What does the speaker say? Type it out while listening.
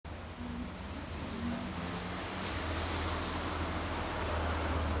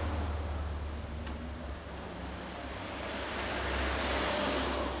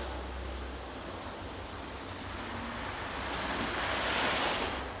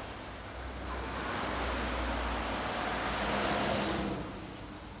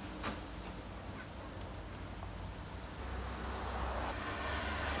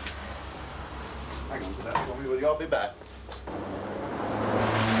you. I'll be back.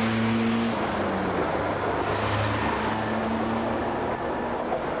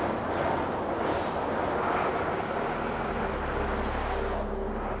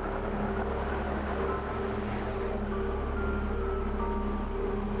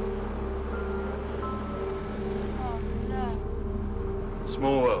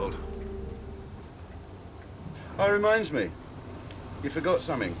 Small world. Oh, reminds me. You forgot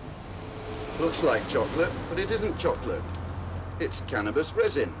something. Looks like chocolate, but it isn't chocolate. It's cannabis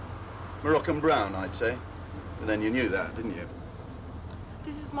resin. Moroccan brown, I'd say. But then you knew that, didn't you?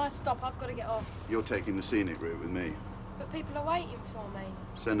 This is my stop. I've got to get off. You're taking the scenic route with me. But people are waiting for me.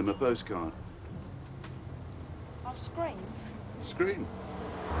 Send them a postcard. I'll scream. Scream.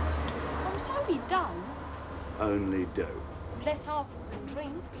 Oh, it's only done. Only dope. Less harmful than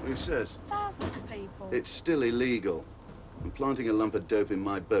drink. Who says? Thousands of people. It's still illegal. And planting a lump of dope in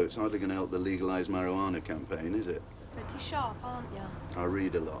my boat's hardly going to help the legalized marijuana campaign, is it? Pretty sharp, aren't you? I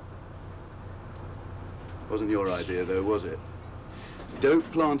read a lot. Wasn't your idea, though, was it? Dope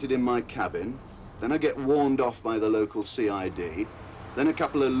planted in my cabin, then I get warned off by the local CID, then a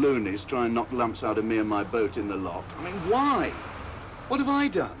couple of loonies try and knock lumps out of me and my boat in the lock. I mean, why? What have I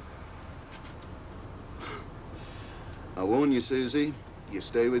done? I warn you, Susie, you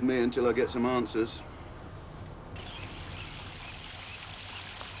stay with me until I get some answers.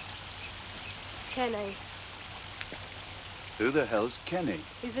 Kenny. Who the hell's Kenny?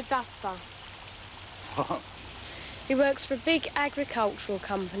 He's a duster. What? He works for a big agricultural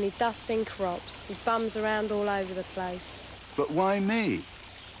company, dusting crops. He bums around all over the place. But why me? It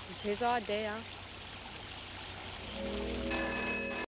was his idea.